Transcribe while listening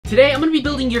Today I'm gonna be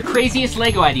building your craziest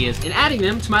Lego ideas and adding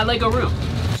them to my Lego room.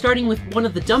 Starting with one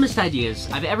of the dumbest ideas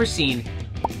I've ever seen,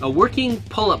 a working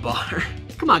pull-up bar.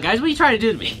 Come on guys, what are you trying to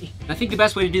do to me? I think the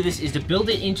best way to do this is to build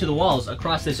it into the walls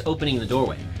across this opening in the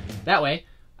doorway. That way,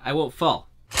 I won't fall.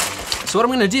 So what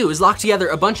I'm gonna do is lock together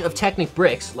a bunch of Technic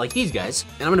bricks, like these guys,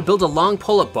 and I'm gonna build a long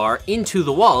pull-up bar into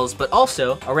the walls, but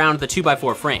also around the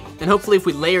 2x4 frame. And hopefully if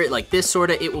we layer it like this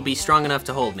sorta, it will be strong enough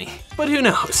to hold me. But who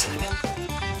knows?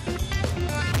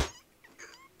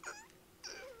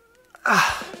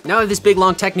 Now I have this big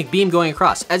long Technic beam going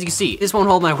across. As you can see, this won't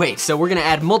hold my weight, so we're gonna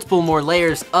add multiple more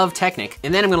layers of Technic,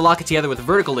 and then I'm gonna lock it together with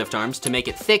vertical lift arms to make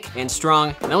it thick and strong,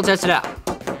 and then we'll test it out.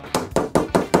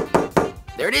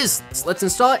 There it is. So let's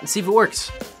install it and see if it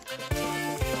works.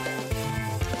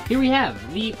 Here we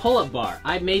have the pull-up bar.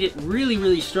 I made it really,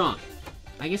 really strong.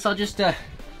 I guess I'll just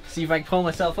see if I can pull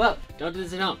myself up. Don't do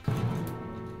this at home.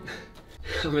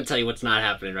 I'm gonna tell you what's not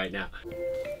happening right now.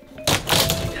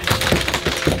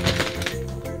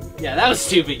 Yeah, that was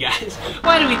stupid, guys.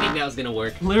 Why did we think that was gonna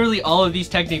work? Literally all of these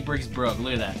Technic bricks broke,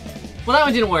 look at that. Well, that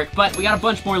one didn't work, but we got a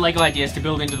bunch more Lego ideas to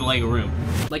build into the Lego room.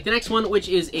 Like the next one, which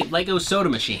is a Lego soda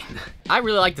machine. I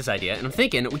really like this idea, and I'm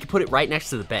thinking we could put it right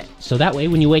next to the bed. So that way,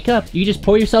 when you wake up, you just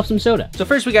pour yourself some soda. So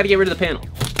first we gotta get rid of the panel.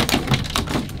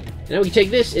 And then we can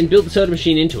take this and build the soda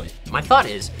machine into it. My thought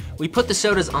is, we put the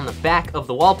sodas on the back of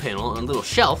the wall panel on a little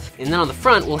shelf, and then on the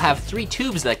front, we'll have 3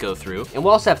 tubes that go through, and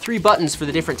we'll also have 3 buttons for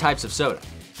the different types of soda.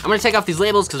 I'm gonna take off these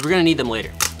labels because we're gonna need them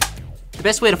later. The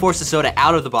best way to force the soda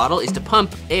out of the bottle is to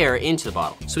pump air into the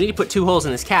bottle. So we need to put 2 holes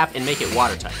in this cap and make it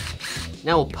watertight.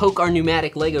 Now we'll poke our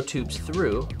pneumatic Lego tubes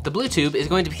through. The blue tube is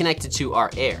going to be connected to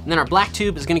our air. And then our black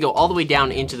tube is gonna go all the way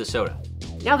down into the soda.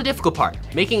 Now the difficult part,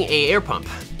 making a air pump.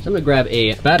 So I'm gonna grab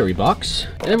a battery box,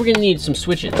 and then we're gonna need some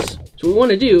switches. So what we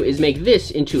wanna do is make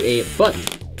this into a button,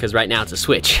 because right now it's a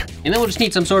switch. And then we'll just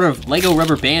need some sort of Lego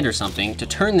rubber band or something to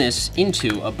turn this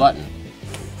into a button.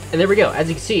 And there we go, as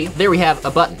you can see, there we have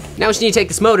a button. Now we just need to take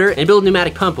this motor and build a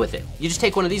pneumatic pump with it. You just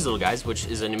take one of these little guys, which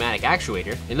is a pneumatic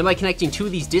actuator, and then by connecting 2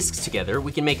 of these discs together,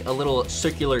 we can make a little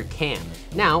circular cam.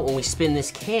 Now, when we spin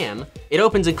this cam, it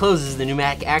opens and closes the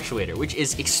pneumatic actuator, which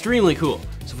is extremely cool.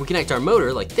 So if we connect our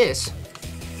motor like this,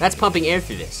 that's pumping air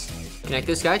through this. Connect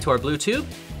this guy to our blue tube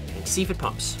and see if it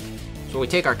pumps. So when we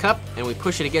take our cup and we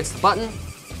push it against the button,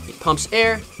 it pumps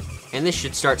air, and this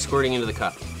should start squirting into the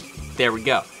cup. There we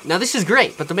go. Now this is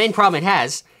great, but the main problem it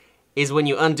has is when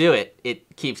you undo it,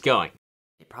 it keeps going.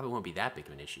 It probably won't be that big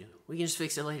of an issue. We can just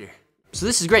fix it later. So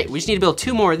this is great. We just need to build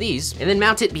 2 more of these and then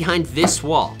mount it behind this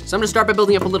wall. So I'm gonna start by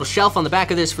building up a little shelf on the back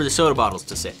of this for the soda bottles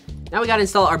to sit. Now we gotta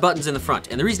install our buttons in the front.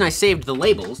 And the reason I saved the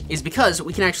labels is because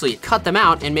we can actually cut them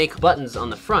out and make buttons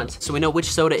on the front so we know which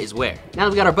soda is where. Now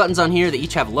that we got our buttons on here, they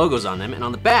each have logos on them, and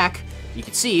on the back, you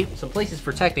can see some places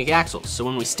for Technic axles. So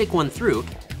when we stick one through,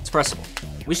 it's pressable.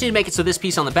 We just need to make it so this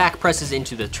piece on the back presses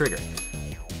into the trigger.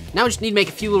 Now we just need to make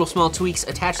a few little small tweaks,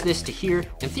 attach this to here,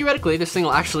 and theoretically this thing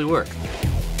will actually work.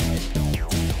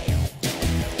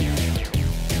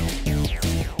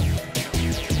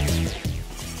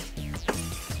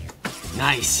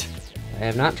 Nice. I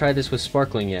have not tried this with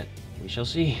sparkling yet. We shall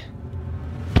see.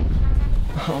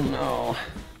 Oh no.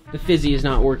 The fizzy is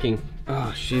not working.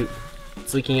 Oh shoot.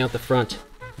 It's leaking out the front.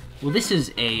 Well, this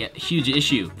is a huge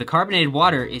issue. The carbonated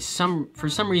water is for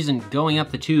some reason going up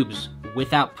the tubes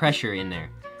without pressure in there.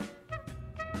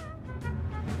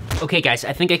 Okay guys,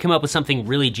 I think I came up with something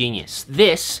really genius.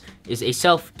 This is a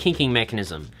self-kinking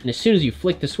mechanism. And as soon as you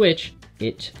flick the switch,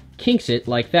 it kinks it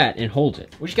like that and holds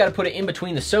it. We just gotta put it in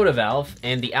between the soda valve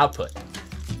and the output.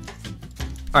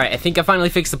 All right, I think I finally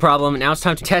fixed the problem. Now it's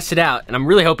time to test it out, and I'm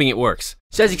really hoping it works.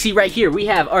 So as you can see right here, we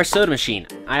have our soda machine.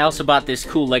 I also bought this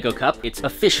cool Lego cup. It's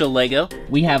official Lego.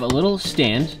 We have a little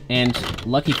stand, and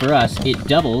lucky for us, it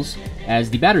doubles as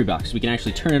the battery box. We can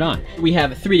actually turn it on. We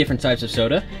have 3 different types of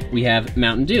soda. We have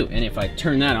Mountain Dew, and if I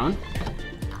turn that on,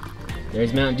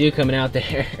 there's Mountain Dew coming out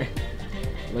there.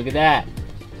 Look at that.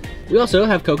 We also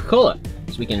have Coca-Cola,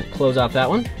 so we can close off that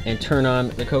one and turn on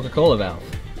the Coca-Cola valve.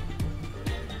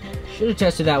 Should have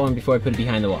tested that one before I put it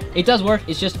behind the wall. It does work,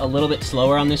 it's just a little bit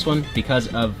slower on this one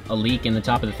because of a leak in the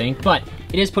top of the thing, but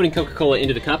it is putting Coca-Cola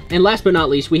into the cup. And last but not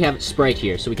least, we have Sprite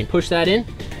here, so we can push that in,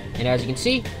 and as you can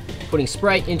see, putting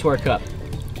Sprite into our cup.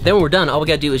 Then when we're done, all we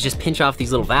gotta do is just pinch off these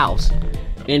little valves,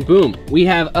 and boom, we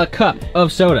have a cup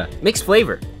of soda. Mixed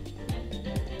flavor.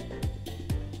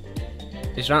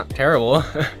 It's not terrible.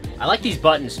 I like these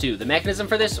buttons too. The mechanism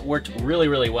for this worked really,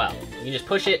 really well. You can just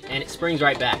push it and it springs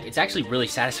right back. It's actually really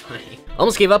satisfying.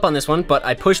 Almost gave up on this one, but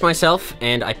I pushed myself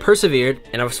and I persevered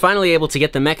and I was finally able to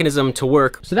get the mechanism to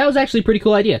work. So that was actually a pretty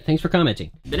cool idea. Thanks for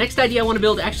commenting. The next idea I want to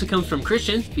build actually comes from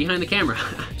Christian behind the camera.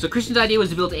 So Christian's idea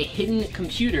was to build a hidden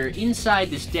computer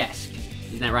inside this desk.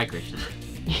 Isn't that right, Christian?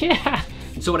 Yeah.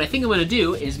 So what I think I'm gonna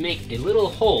do is make a little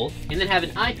hole and then have an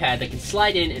iPad that can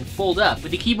slide in and fold up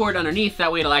with the keyboard underneath,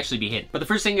 that way it'll actually be hidden. But the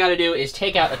first thing I gotta do is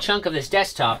take out a chunk of this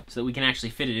desktop so that we can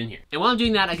actually fit it in here. And while I'm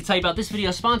doing that, I can tell you about this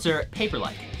video's sponsor,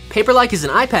 Paperlike. Paperlike is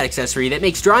an iPad accessory that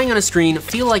makes drawing on a screen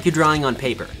feel like you're drawing on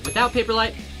paper. Without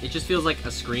Paperlike, it just feels like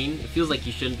a screen. It feels like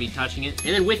you shouldn't be touching it.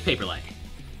 And then with Paperlike,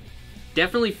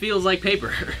 definitely feels like paper.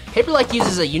 Paperlike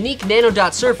uses a unique nano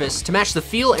dot surface to match the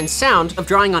feel and sound of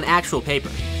drawing on actual paper.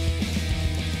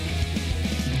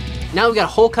 Now we've got a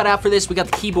hole cut out for this, we got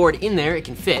the keyboard in there, it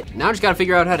can fit. Now I just gotta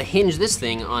figure out how to hinge this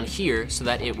thing on here so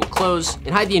that it will close and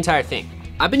hide the entire thing.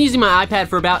 I've been using my iPad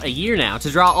for about a year now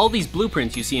to draw all these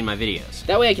blueprints you see in my videos.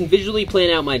 That way I can visually plan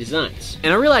out my designs.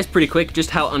 And I realized pretty quick just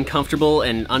how uncomfortable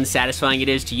and unsatisfying it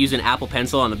is to use an Apple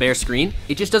Pencil on a bare screen.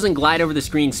 It just doesn't glide over the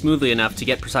screen smoothly enough to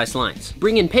get precise lines.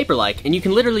 Bring in Paperlike and you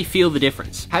can literally feel the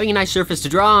difference. Having a nice surface to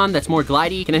draw on that's more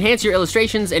glidey can enhance your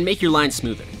illustrations and make your lines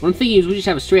smoother. What I'm thinking is we just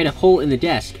have a straight up hole in the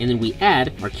desk and then we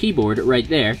add our keyboard right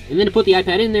there. And then to put the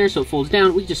iPad in there so it folds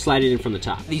down, we just slide it in from the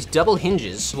top. These double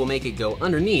hinges will make it go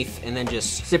underneath and then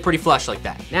just sit pretty flush like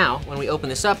that. Now, when we open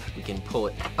this up, we can pull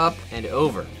it up and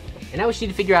over. And now we just need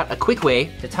to figure out a quick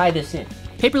way to tie this in.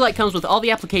 Paperlike comes with all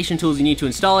the application tools you need to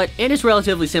install it, and it's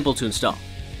relatively simple to install.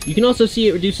 You can also see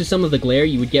it reduces some of the glare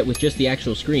you would get with just the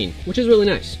actual screen, which is really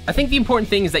nice. I think the important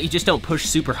thing is that you just don't push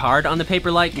super hard on the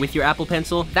Paperlike with your Apple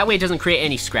Pencil. That way it doesn't create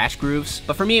any scratch grooves.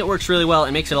 But for me, it works really well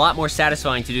and makes it a lot more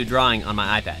satisfying to do drawing on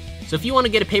my iPad. So if you want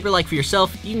to get a Paperlike for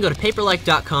yourself, you can go to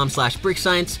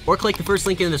paperlike.com/brickscience or click the first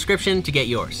link in the description to get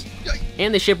yours.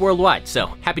 And they ship worldwide,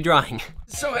 so happy drawing.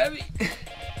 So heavy.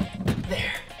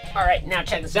 There. All right, now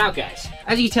check this out, guys.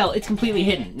 As you can tell, it's completely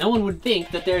hidden. No one would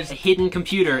think that there's a hidden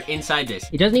computer inside this.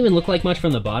 It doesn't even look like much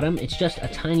from the bottom. It's just a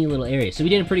tiny little area. So we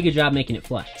did a pretty good job making it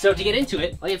flush. So to get into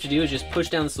it, all you have to do is just push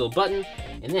down this little button,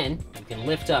 and then you can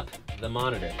lift up the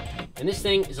monitor. And this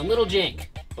thing is a little jank,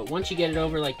 but once you get it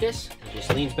over like this, it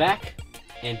just leans back,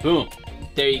 and boom,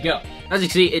 there you go. As you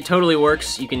can see, it totally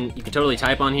works. You can totally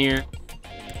type on here.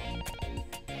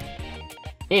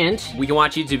 And we can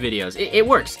watch YouTube videos. It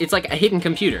works. It's like a hidden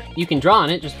computer. You can draw on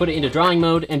it, just put it into drawing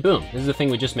mode, and boom. This is the thing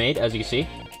we just made, as you can see.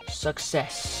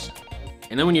 Success.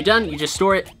 And then when you're done, you just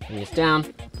store it, and it's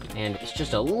down, and it's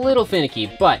just a little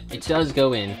finicky, but it does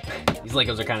go in. These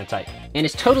Legos are kind of tight. And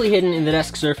it's totally hidden in the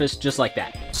desk surface, just like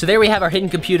that. So there we have our hidden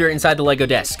computer inside the Lego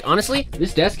desk. Honestly,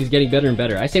 this desk is getting better and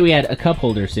better. I say we add a cup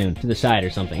holder soon to the side or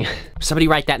something. Somebody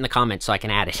write that in the comments so I can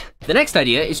add it. The next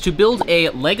idea is to build a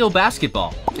Lego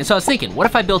basketball. And so I was thinking, what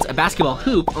if I built a basketball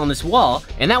hoop on this wall,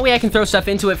 and that way I can throw stuff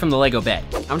into it from the Lego bed.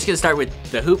 I'm just gonna start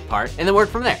with the hoop part, and then work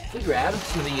from there. We grab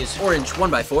some of these orange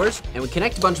 1x4s, and we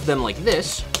connect a bunch of them like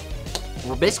this.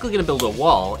 We're basically gonna build a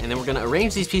wall, and then we're gonna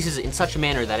arrange these pieces in such a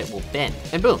manner that it will bend.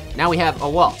 And boom, now we have a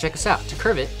wall. Check this out. To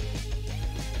curve it,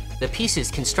 the pieces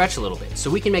can stretch a little bit.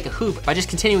 So we can make a hoop by just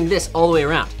continuing this all the way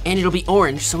around. And it'll be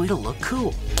orange, so it'll look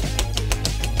cool.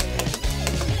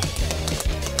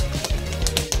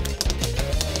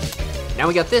 Now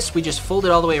we got this, we just fold it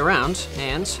all the way around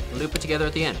and loop it together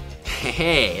at the end.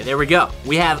 Hey, there we go.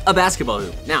 We have a basketball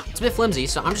hoop. Now, it's a bit flimsy,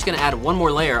 so I'm just gonna add one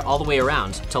more layer all the way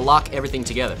around to lock everything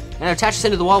together. And to attach this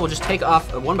into the wall, we'll just take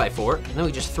off a 1x4, and then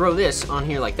we just throw this on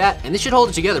here like that, and this should hold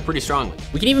it together pretty strongly.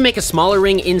 We can even make a smaller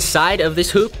ring inside of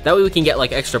this hoop, that way we can get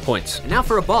like extra points. And now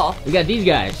for a ball, we got these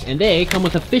guys, and they come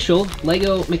with official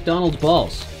Lego McDonald's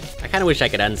balls. I kinda wish I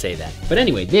could unsay that. But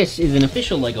anyway, this is an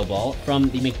official Lego ball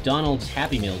from the McDonald's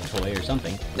Happy Meal toy or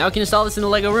something. Now we can install this in the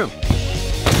Lego room.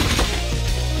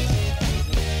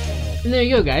 And there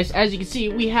you go, guys. As you can see,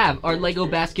 we have our Lego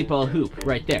basketball hoop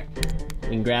right there. We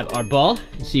can grab our ball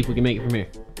and see if we can make it from here.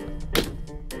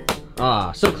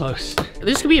 Ah, so close.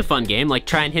 This could be a fun game, like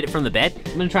try and hit it from the bed.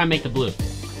 I'm gonna try and make the blue.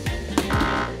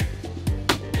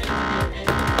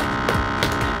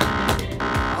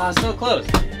 Ah, so close.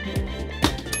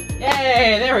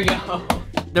 Yay, there we go.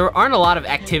 There aren't a lot of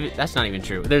activity, that's not even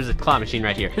true. There's a claw machine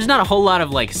right here. There's not a whole lot of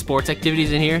like sports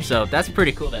activities in here, so that's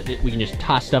pretty cool that we can just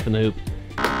toss stuff in the hoop.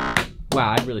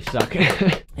 Wow, I really suck.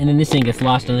 And then this thing gets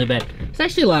lost under the bed. There's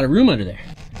actually a lot of room under there.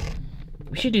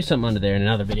 We should do something under there in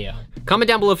another video. Comment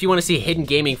down below if you want to see a hidden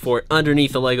gaming fort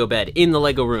underneath the Lego bed in the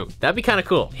Lego room. That'd be kind of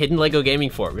cool. Hidden Lego gaming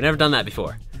fort. We've never done that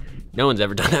before. No one's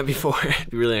ever done that before. It'd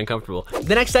be really uncomfortable.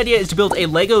 The next idea is to build a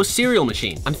Lego cereal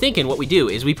machine. I'm thinking what we do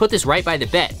is we put this right by the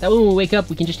bed. That way when we wake up,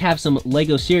 we can just have some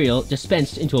Lego cereal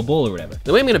dispensed into a bowl or whatever.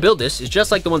 The way I'm gonna build this is just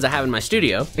like the ones I have in my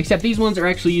studio, except these ones are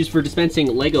actually used for dispensing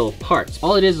Lego parts.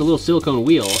 All it is a little silicone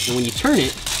wheel, and when you turn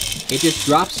it, it just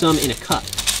drops some in a cup.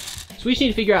 So we just need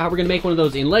to figure out how we're gonna make one of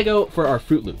those in Lego for our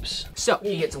Fruit Loops. So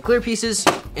you get some clear pieces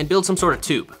and build some sort of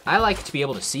tube. I like to be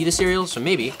able to see the cereal, so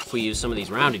maybe if we use some of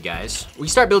these rounded guys, we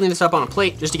start building this up on a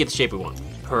plate just to get the shape we want.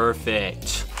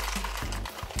 Perfect.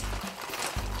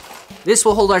 This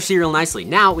will hold our cereal nicely.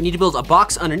 Now we need to build a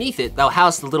box underneath it that'll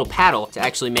house the little paddle to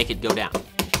actually make it go down.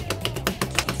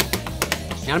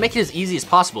 Now to make it as easy as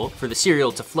possible for the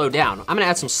cereal to flow down, I'm gonna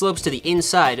add some slopes to the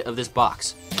inside of this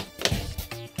box.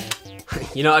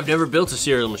 You know, I've never built a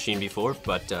cereal machine before,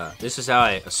 but this is how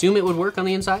I assume it would work on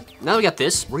the inside. Now that we got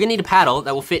this, we're gonna need a paddle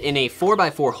that will fit in a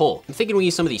 4x4 hole. I'm thinking we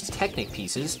use some of these Technic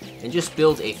pieces and just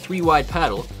build a 3-wide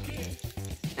paddle.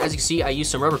 As you can see, I used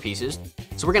some rubber pieces.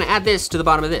 So we're gonna add this to the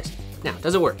bottom of this. Now,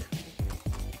 does it work?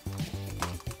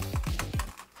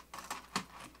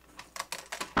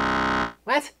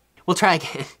 What? We'll try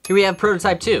again. Here we have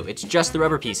prototype 2. It's just the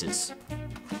rubber pieces.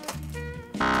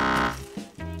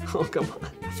 Oh, come on.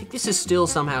 I think this is still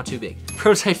somehow too big.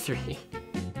 Prototype 3.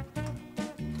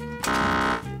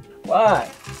 Why?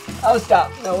 Oh,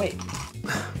 stop. No, wait.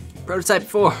 Prototype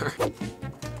 4.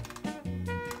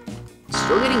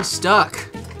 Still getting stuck.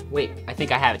 Wait, I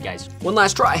think I have it, guys. One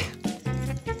last try.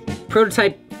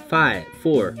 Prototype 5,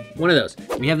 4, one of those.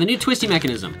 We have the new twisty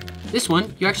mechanism. This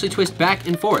one, you actually twist back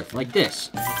and forth, like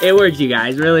this. It works, you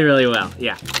guys, really, really well,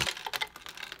 yeah.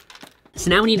 So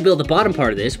now we need to build the bottom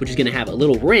part of this, which is gonna have a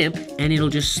little ramp, and it'll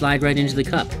just slide right into the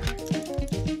cup.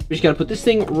 We just gotta put this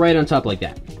thing right on top like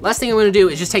that. Last thing I'm gonna do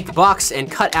is just take the box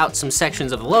and cut out some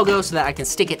sections of the logo so that I can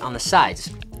stick it on the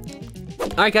sides.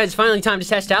 All right, guys, it's finally time to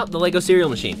test out the Lego cereal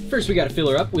machine. First, we gotta fill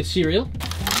her up with cereal.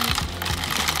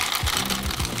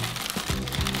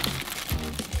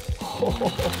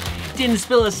 Didn't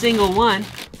spill a single one.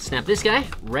 Snap this guy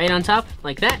right on top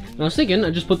like that. I was thinking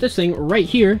I'd just put this thing right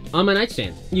here on my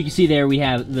nightstand. You can see there we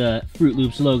have the Fruit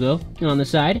Loops logo on the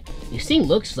side. This thing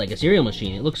looks like a cereal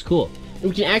machine. It looks cool. And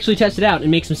we can actually test it out and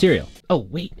make some cereal. Oh,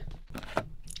 wait.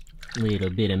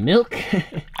 Little bit of milk.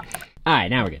 All right,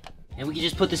 now we're good. And we can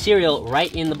just put the cereal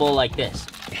right in the bowl like this.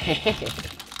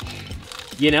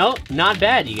 You know, not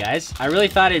bad, you guys. I really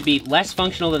thought it'd be less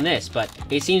functional than this, but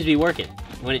it seems to be working.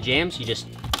 When it jams, you just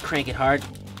crank it hard,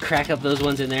 crack up those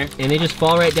ones in there, and they just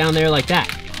fall right down there like that.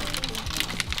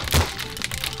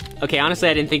 Okay, honestly,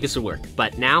 I didn't think this would work,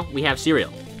 but now we have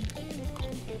cereal.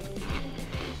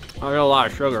 I got a lot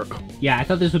of sugar. Yeah, I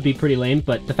thought this would be pretty lame,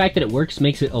 but the fact that it works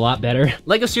makes it a lot better.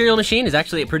 Lego cereal machine is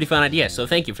actually a pretty fun idea, so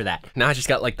thank you for that. Now I just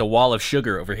got like the wall of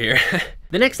sugar over here.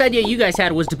 The next idea you guys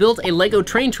had was to build a Lego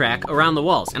train track around the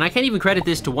walls, and I can't even credit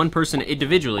this to one person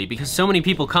individually because so many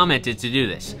people commented to do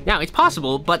this. Now, it's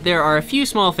possible, but there are a few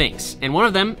small things, and one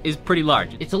of them is pretty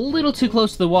large. It's a little too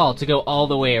close to the wall to go all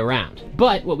the way around.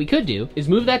 But what we could do is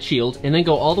move that shield and then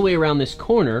go all the way around this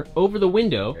corner over the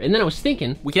window, and then I was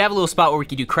thinking we could have a little spot where we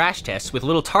could do crash tests with a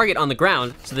little target on the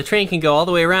ground so the train can go all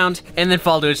the way around and then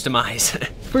fall to its demise.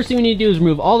 First thing we need to do is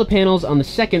remove all the panels on the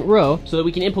second row so that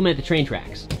we can implement the train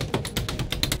tracks.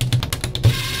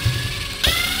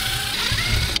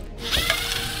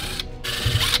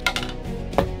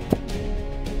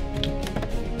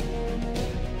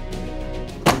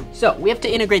 So we have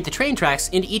to integrate the train tracks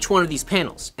into each one of these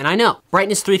panels. And I know,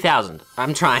 brightness 3000,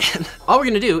 I'm trying. All we're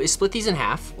gonna do is split these in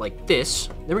half, like this.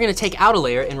 Then we're gonna take out a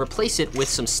layer and replace it with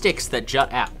some sticks that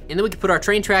jut out. And then we can put our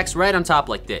train tracks right on top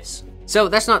like this. So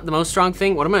that's not the most strong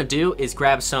thing. What I'm gonna do is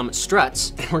grab some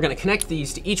struts and we're gonna connect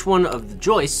these to each one of the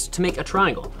joists to make a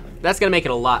triangle. That's gonna make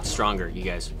it a lot stronger, you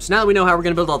guys. So now that we know how we're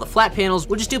gonna build all the flat panels,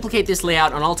 we'll just duplicate this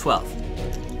layout on all 12.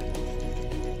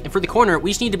 And for the corner,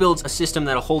 we just need to build a system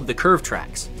that'll hold the curved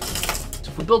tracks. So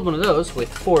if we build one of those with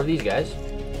 4 of these guys,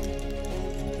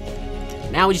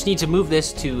 now we just need to move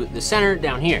this to the center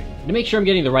down here. To make sure I'm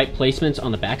getting the right placements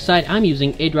on the backside, I'm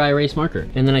using a dry erase marker.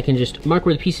 And then I can just mark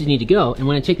where the pieces need to go. And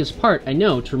when I take this apart, I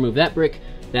know to remove that brick,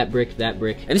 that brick, that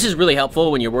brick. And this is really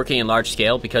helpful when you're working in large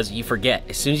scale because you forget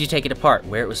as soon as you take it apart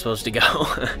where it was supposed to go.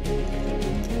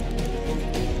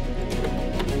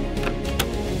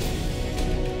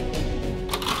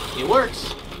 It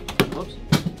works. Oops.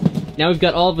 Now we've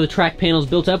got all of the track panels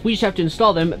built up. We just have to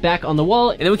install them back on the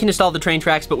wall, and then we can install the train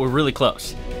tracks, but we're really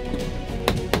close.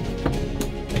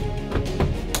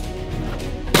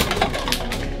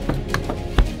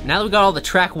 Now that we've got all the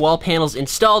track wall panels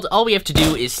installed, all we have to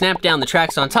do is snap down the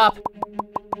tracks on top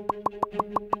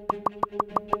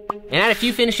and add a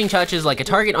few finishing touches like a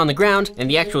target on the ground and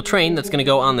the actual train that's gonna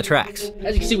go on the tracks.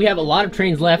 As you can see, we have a lot of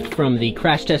trains left from the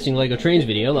crash testing LEGO trains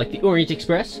video, like the Orient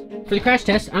Express. For the crash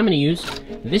test, I'm gonna use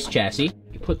this chassis.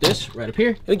 You put this right up here,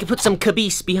 and we can put some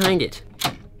caboose behind it.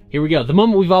 Here we go, the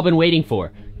moment we've all been waiting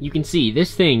for. You can see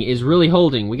this thing is really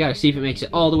holding. We gotta see if it makes it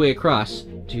all the way across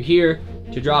to here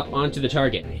to drop onto the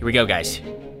target. Here we go, guys.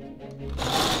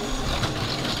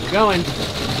 We're going.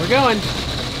 We're going.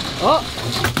 Oh!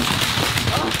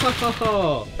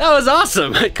 Oh! That was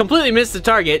awesome! I completely missed the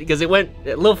target because it went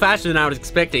a little faster than I was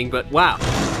expecting, but wow.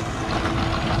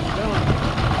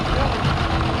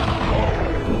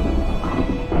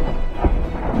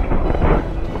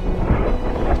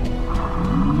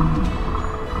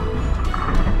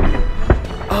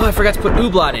 Oh, I forgot to put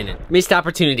Ooblot in it. Missed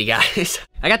opportunity, guys.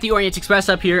 I got the Orient Express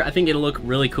up here. I think it'll look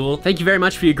really cool. Thank you very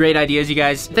much for your great ideas, you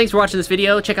guys. Thanks for watching this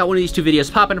video. Check out one of these two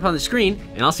videos popping up on the screen,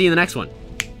 and I'll see you in the next one.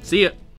 See ya.